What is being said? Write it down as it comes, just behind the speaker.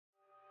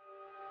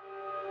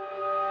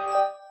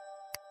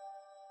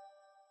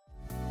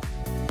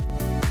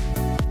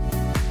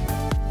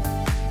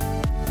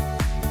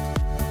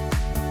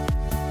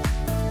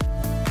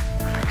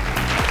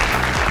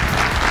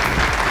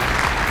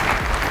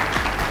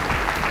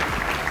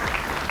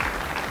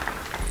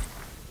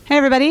Hey,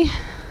 everybody.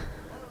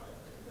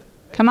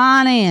 Come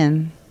on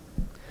in.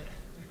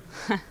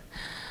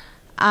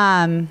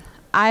 I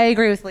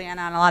agree with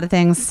Leanna on a lot of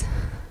things,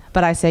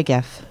 but I say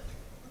GIF.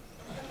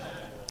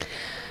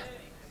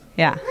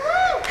 Yeah.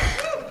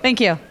 Thank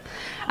you.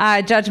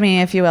 Judge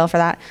me, if you will, for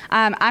that.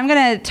 I'm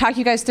going to talk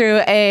you guys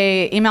through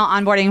a email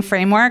onboarding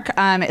framework.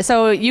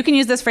 So you can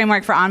use this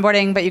framework for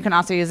onboarding, but you can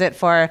also use it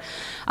for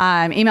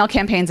email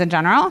campaigns in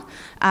general.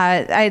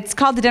 It's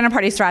called the dinner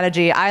party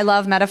strategy. I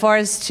love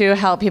metaphors to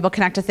help people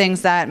connect to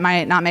things that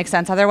might not make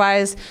sense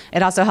otherwise.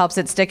 It also helps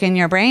it stick in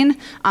your brain,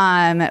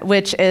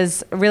 which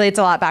is relates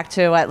a lot back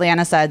to what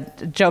Leanna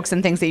said, jokes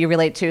and things that you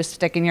relate to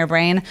stick in your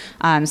brain.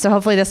 So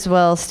hopefully this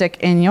will stick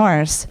in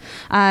yours.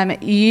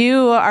 You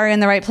are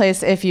in the right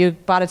place if you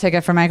bought a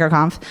ticket for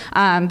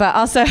MicroConf, but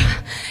also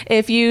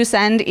if you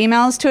send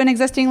emails to an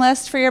existing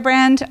list for your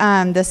brand,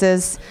 this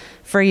is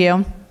for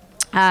you.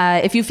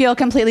 If you feel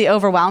completely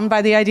overwhelmed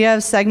by the idea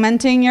of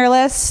segmenting your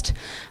list,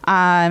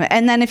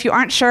 and then if you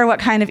aren't sure what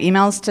kind of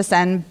emails to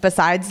send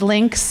besides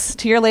links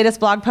to your latest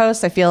blog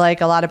posts, I feel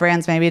like a lot of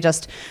brands maybe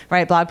just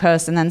write blog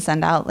posts and then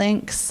send out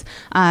links.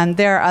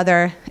 There are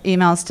other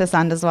emails to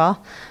send as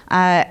well.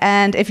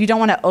 And if you don't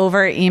want to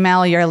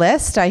over-email your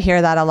list, I hear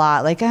that a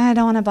lot, like, I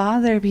don't want to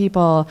bother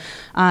people.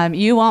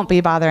 You won't be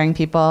bothering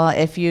people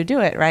if you do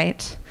it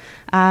right.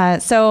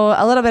 So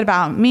a little bit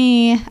about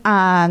me.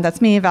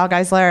 That's me, Val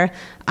Geisler.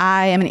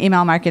 I am an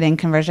email marketing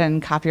conversion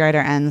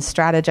copywriter and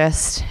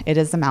strategist. It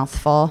is a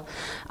mouthful.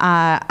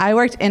 I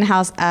worked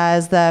in-house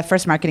as the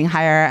first marketing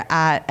hire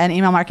at an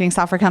email marketing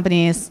software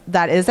company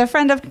that is a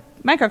friend of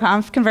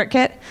MicroConf,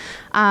 ConvertKit.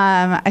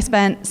 I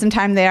spent some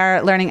time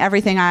there learning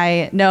everything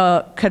I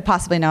could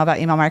possibly know about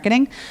email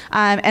marketing.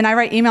 And I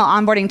write email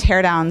onboarding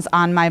teardowns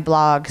on my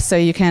blog. So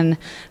you can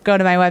go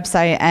to my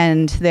website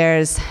and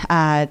there's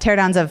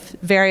teardowns of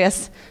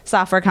various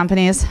software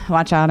companies.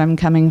 Watch out, I'm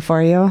coming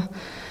for you.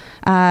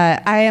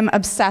 I am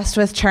obsessed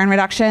with churn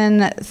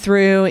reduction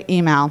through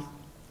email.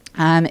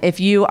 If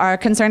you are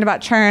concerned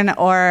about churn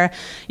or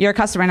your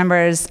customer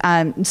numbers,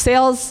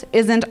 sales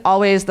isn't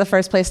always the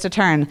first place to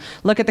turn.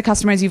 Look at the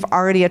customers you've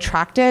already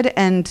attracted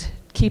and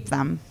keep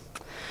them.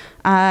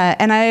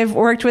 And I've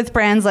worked with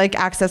brands like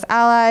Access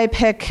Ally,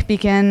 Pick,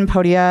 Beacon,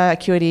 Podia,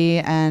 Acuity,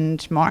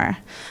 and more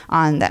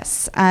on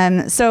this.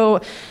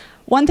 So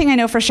one thing I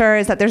know for sure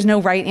is that there's no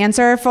right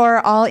answer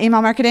for all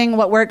email marketing.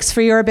 What works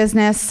for your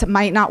business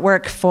might not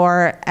work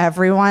for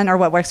everyone, or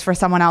what works for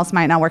someone else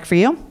might not work for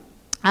you.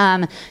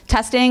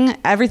 Testing,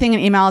 everything in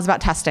email is about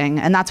testing,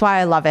 and that's why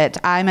I love it.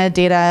 I'm a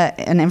data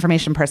and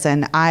information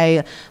person.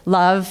 I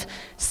love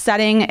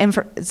sending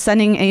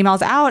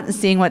emails out and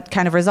seeing what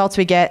kind of results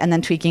we get, and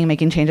then tweaking and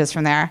making changes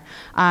from there.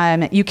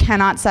 You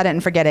cannot set it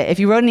and forget it. If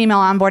you wrote an email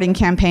onboarding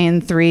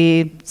campaign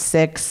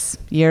 3-6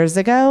 years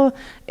ago,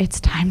 it's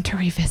time to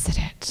revisit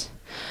it.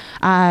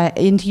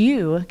 And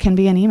you can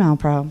be an email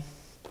pro.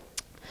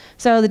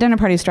 So the dinner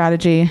party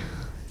strategy,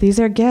 these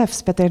are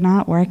GIFs, but they're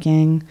not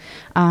working.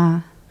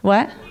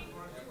 What?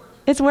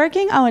 It's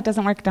working? Oh, it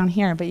doesn't work down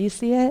here, but you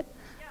see it?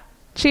 Yeah.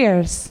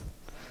 Cheers.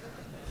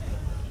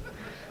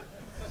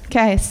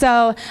 Okay,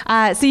 so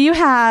you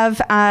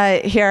have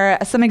here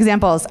some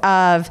examples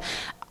of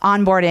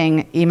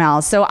onboarding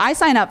emails. So I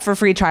sign up for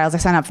free trials. I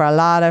sign up for a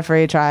lot of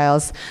free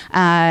trials,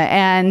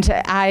 and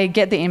I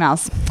get the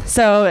emails.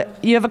 So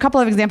you have a couple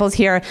of examples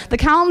here. The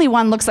Calendly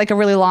one looks like a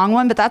really long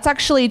one, but that's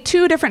actually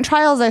 2 different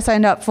trials I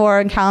signed up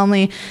for in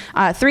Calendly,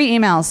 3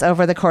 emails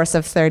over the course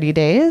of 30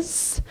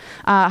 days.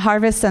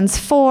 Harvest sends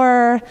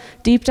 4.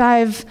 Deep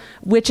Dive,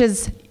 which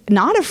is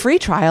not a free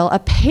trial, a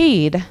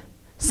paid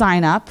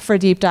sign up for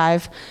Deep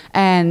Dive,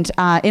 and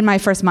in my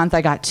first month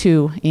I got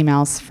 2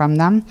 emails from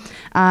them.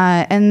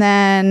 And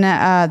then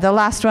the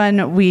last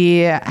one we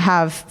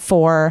have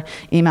 4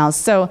 emails.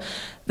 So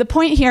the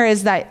point here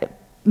is that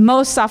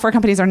most software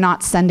companies are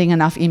not sending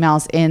enough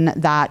emails in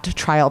that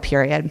trial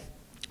period.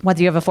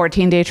 Whether you have a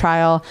 14-day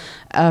trial,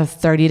 a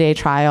 30-day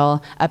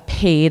trial, a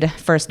paid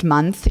first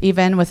month,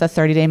 even with a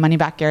 30-day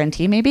money-back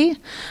guarantee maybe,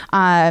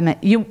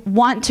 you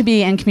want to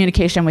be in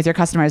communication with your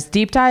customers.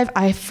 Deep Dive,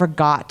 I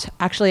forgot.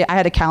 Actually, I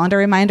had a calendar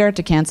reminder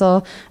to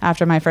cancel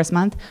after my first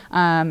month,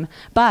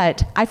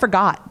 but I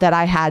forgot that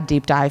I had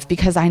Deep Dive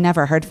because I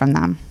never heard from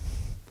them.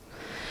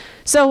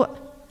 So,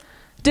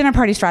 dinner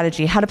party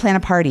strategy, how to plan a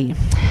party.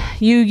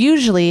 You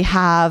usually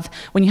have,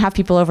 when you have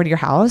people over to your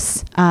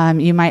house,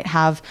 you might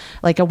have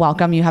like a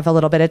welcome. You have a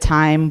little bit of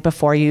time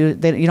before you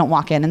don't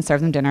walk in and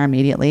serve them dinner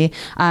immediately.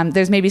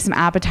 There's maybe some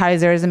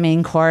appetizers, a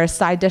main course,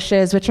 side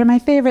dishes, which are my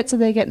favorite, so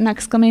they get an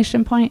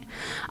exclamation point,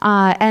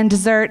 and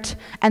dessert.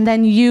 And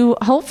then you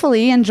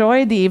hopefully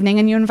enjoy the evening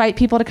and you invite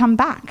people to come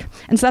back.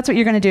 And so that's what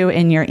you're going to do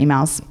in your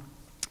emails.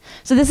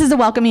 So this is a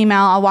welcome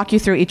email. I'll walk you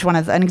through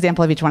an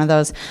example of each one of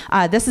those.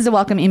 This is a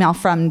welcome email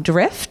from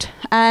Drift.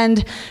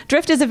 And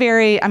Drift is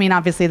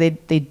obviously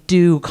they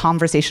do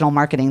conversational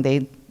marketing.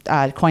 They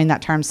coined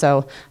that term,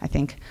 so I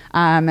think.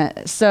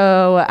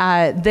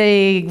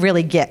 They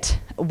really get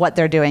what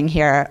they're doing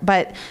here.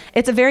 But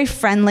it's a very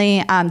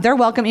friendly, their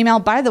welcome email,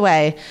 by the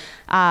way,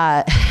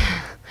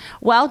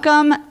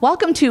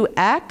 welcome to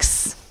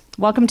X.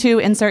 welcome to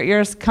insert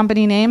your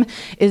company name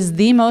is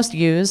the most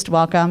used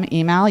welcome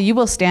email. You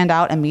will stand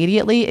out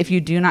immediately if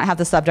you do not have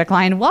the subject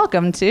line,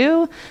 welcome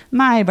to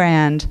my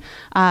brand.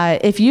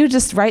 If you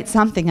just write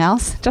something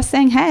else, just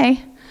saying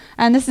hey,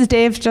 and this is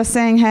Dave just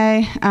saying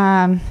hey,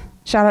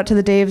 shout out to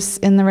the Daves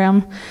in the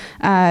room.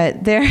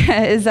 There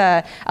is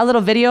a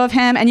little video of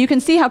him, and you can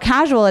see how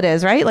casual it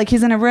is, right? Like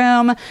he's in a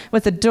room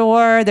with a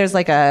door. There's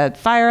like a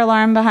fire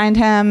alarm behind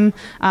him.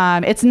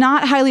 It's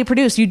not highly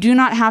produced. You do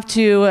not have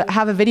to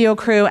have a video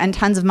crew and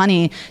tons of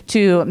money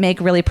to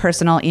make really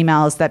personal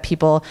emails that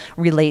people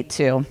relate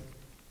to.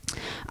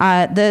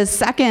 The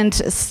second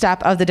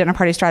step of the dinner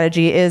party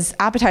strategy is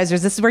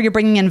appetizers. This is where you're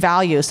bringing in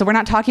value. So we're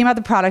not talking about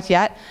the product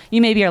yet.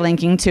 You maybe are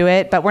linking to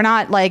it, but we're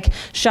not like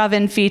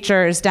shoving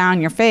features down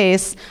your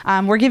face.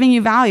 We're giving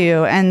you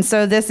value. And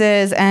so this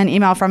is an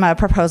email from a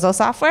proposal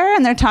software,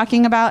 and they're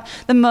talking about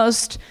the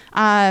most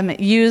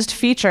used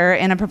feature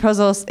in a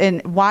proposal, in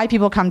why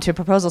people come to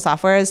proposal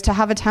software is to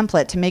have a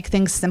template to make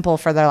things simple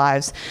for their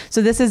lives.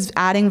 So this is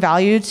adding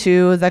value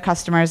to the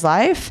customer's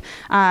life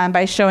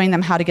by showing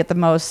them how to get the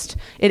most.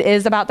 It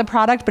is about the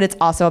product, but it's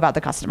also about the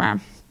customer.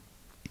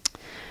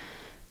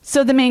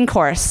 So the main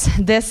course,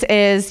 this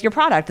is your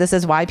product. This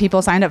is why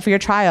people signed up for your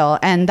trial,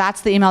 and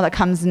that's the email that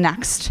comes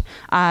next.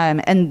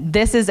 And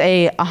this is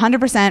a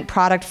 100%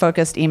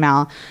 product-focused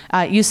email.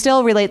 You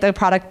still relate the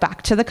product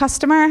back to the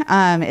customer.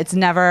 It's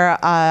never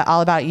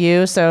all about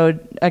you. So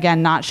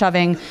again, not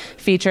shoving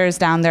features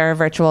down their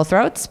virtual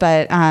throats,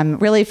 but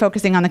really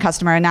focusing on the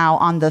customer now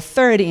on the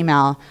third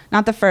email,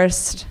 not the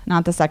first,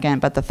 not the second,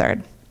 but the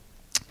third.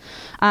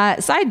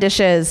 Side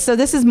dishes, so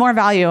this is more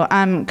value.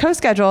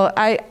 Co-schedule,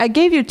 I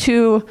gave you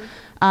two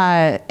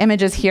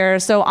images here.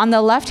 So on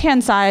the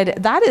left-hand side,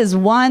 that is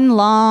one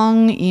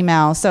long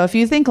email. So if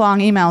you think long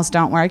emails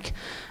don't work,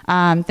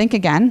 think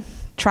again,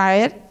 try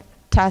it,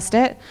 test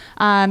it.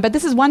 But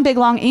this is one big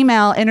long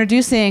email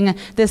introducing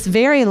this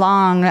very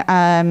long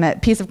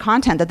piece of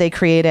content that they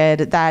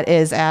created that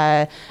is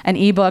an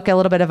ebook, a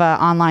little bit of an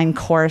online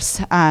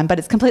course, but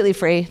it's completely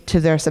free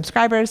to their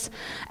subscribers.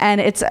 And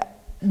it's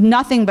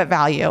nothing but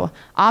value.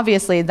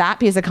 Obviously, that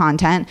piece of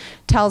content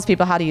tells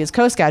people how to use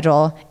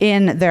CoSchedule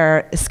in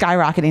their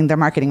skyrocketing their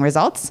marketing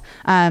results,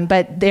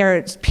 but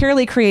they're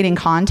purely creating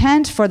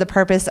content for the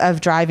purpose of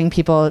driving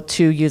people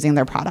to using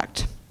their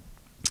product.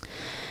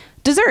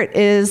 Dessert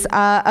is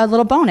a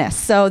little bonus.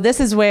 So this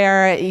is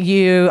where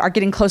you are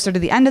getting closer to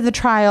the end of the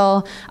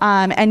trial,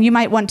 and you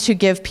might want to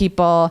give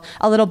people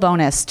a little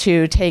bonus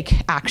to take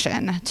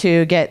action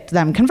to get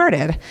them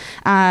converted.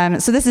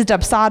 So this is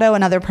Dubsado,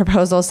 another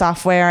proposal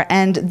software,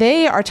 and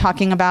they are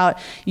talking about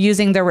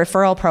using their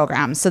referral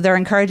program. So they're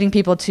encouraging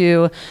people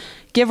to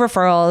give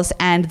referrals,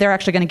 and they're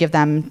actually going to give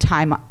them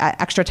time,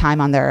 extra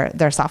time on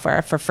their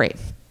software for free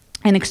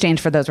in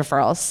exchange for those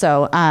referrals.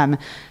 So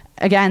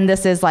again,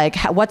 this is like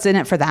what's in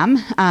it for them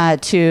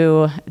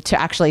to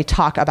actually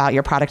talk about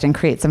your product and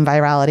create some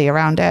virality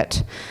around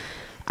it.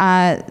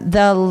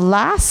 The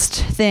last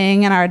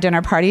thing in our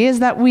dinner party is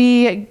that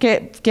we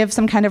give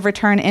some kind of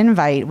return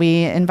invite.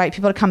 We invite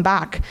people to come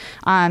back.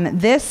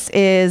 This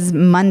is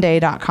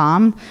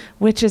Monday.com,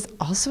 which is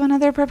also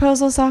another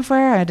proposal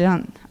software. I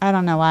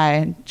don't know why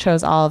I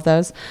chose all of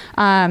those.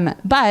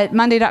 But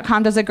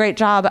Monday.com does a great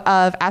job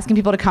of asking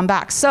people to come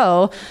back.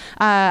 So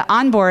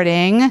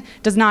onboarding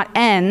does not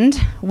end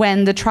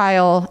when the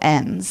trial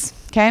ends.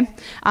 Okay,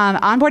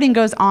 onboarding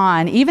goes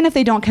on. Even if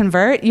they don't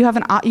convert, you have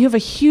a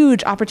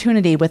huge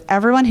opportunity with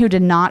everyone who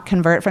did not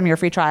convert from your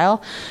free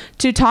trial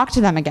to talk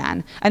to them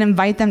again and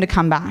invite them to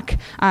come back.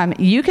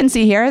 You can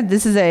see here,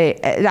 this is it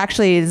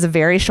actually is a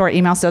very short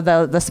email. So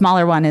the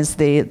smaller one is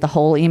the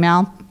whole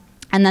email.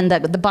 And then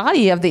the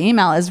body of the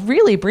email is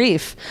really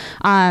brief,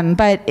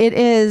 but it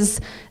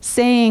is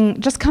saying,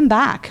 just come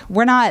back.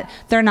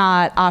 They're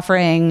not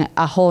offering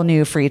a whole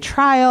new free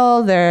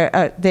trial.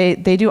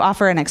 They do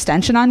offer an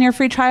extension on your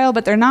free trial,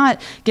 but they're not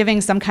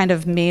giving some kind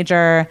of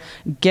major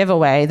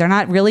giveaway. They're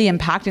not really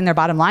impacting their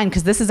bottom line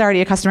because this is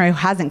already a customer who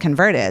hasn't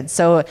converted.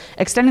 So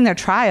extending their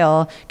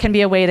trial can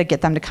be a way to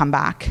get them to come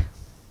back.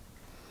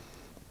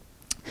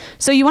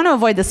 So you want to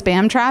avoid the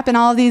spam trap in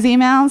all of these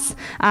emails.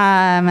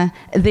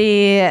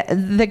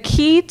 The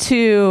key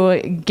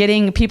to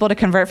getting people to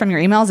convert from your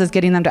emails is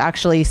getting them to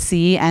actually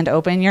see and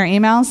open your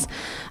emails.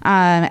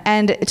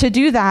 And to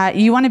do that,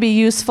 you want to be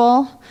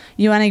useful.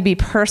 You want to be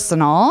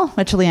personal,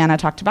 which Leanna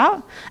talked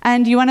about,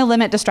 and you want to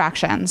limit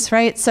distractions,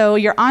 right? So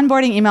your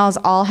onboarding emails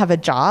all have a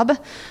job.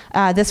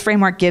 This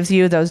framework gives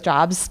you those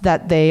jobs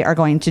that they are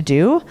going to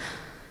do.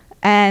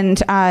 And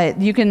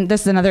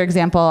this is another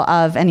example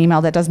of an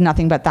email that does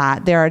nothing but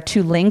that. There are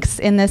 2 links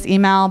in this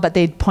email, but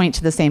they point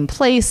to the same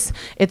place.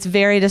 It's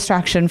very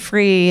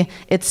distraction-free.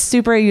 It's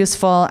super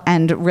useful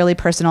and really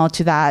personal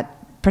to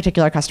that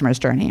particular customer's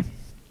journey.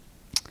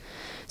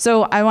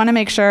 So I want to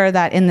make sure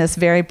that in this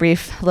very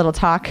brief little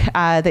talk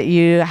that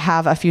you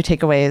have a few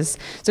takeaways.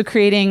 So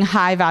creating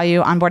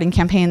high-value onboarding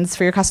campaigns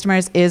for your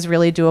customers is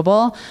really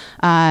doable,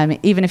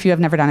 even if you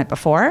have never done it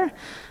before.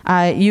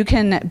 You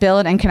can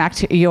build and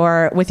connect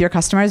with your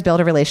customers,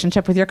 build a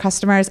relationship with your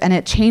customers, and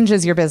it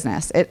changes your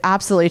business. It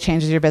absolutely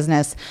changes your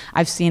business.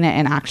 I've seen it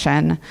in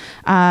action.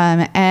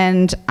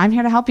 And I'm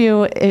here to help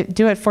you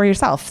do it for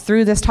yourself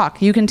through this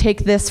talk. You can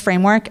take this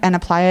framework and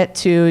apply it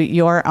to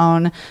your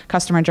own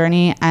customer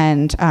journey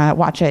and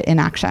watch it in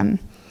action.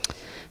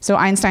 So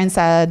Einstein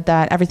said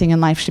that everything in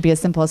life should be as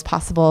simple as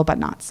possible, but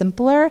not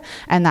simpler,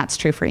 and that's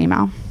true for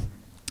email.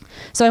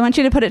 So I want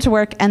you to put it to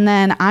work, and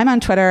then I'm on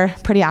Twitter,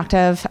 pretty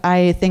active.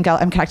 I think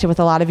I'm connected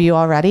with a lot of you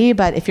already,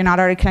 but if you're not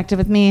already connected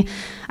with me,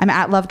 I'm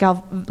at Love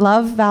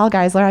Val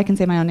Geisler. I can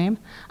say my own name.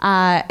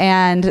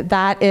 And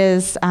that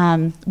is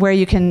where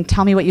you can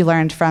tell me what you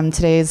learned from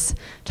today's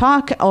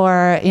talk,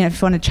 or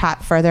if you want to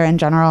chat further in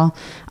general.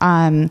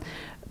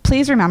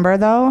 Please remember,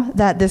 though,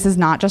 that this is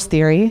not just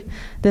theory.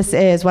 This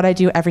is what I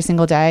do every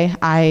single day.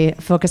 I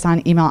focus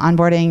on email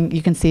onboarding.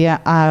 You can see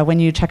when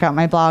you check out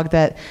my blog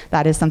that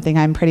is something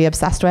I'm pretty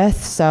obsessed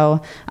with.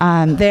 So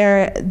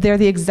they're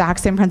the exact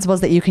same principles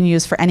that you can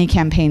use for any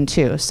campaign,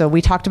 too. So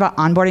we talked about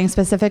onboarding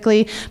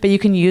specifically, but you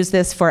can use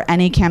this for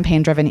any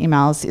campaign-driven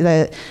emails.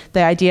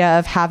 The idea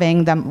of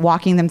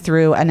walking them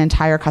through an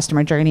entire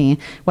customer journey,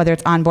 whether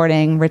it's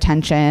onboarding,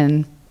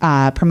 retention,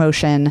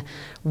 promotion,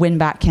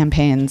 win-back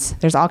campaigns.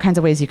 There's all kinds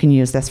of ways you can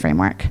use this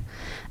framework.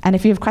 And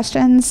if you have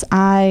questions,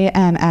 I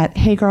am at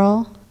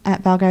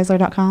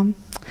heygirl@valgeisler.com.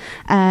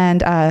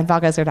 And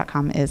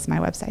valgeisler.com is my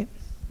website.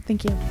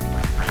 Thank you.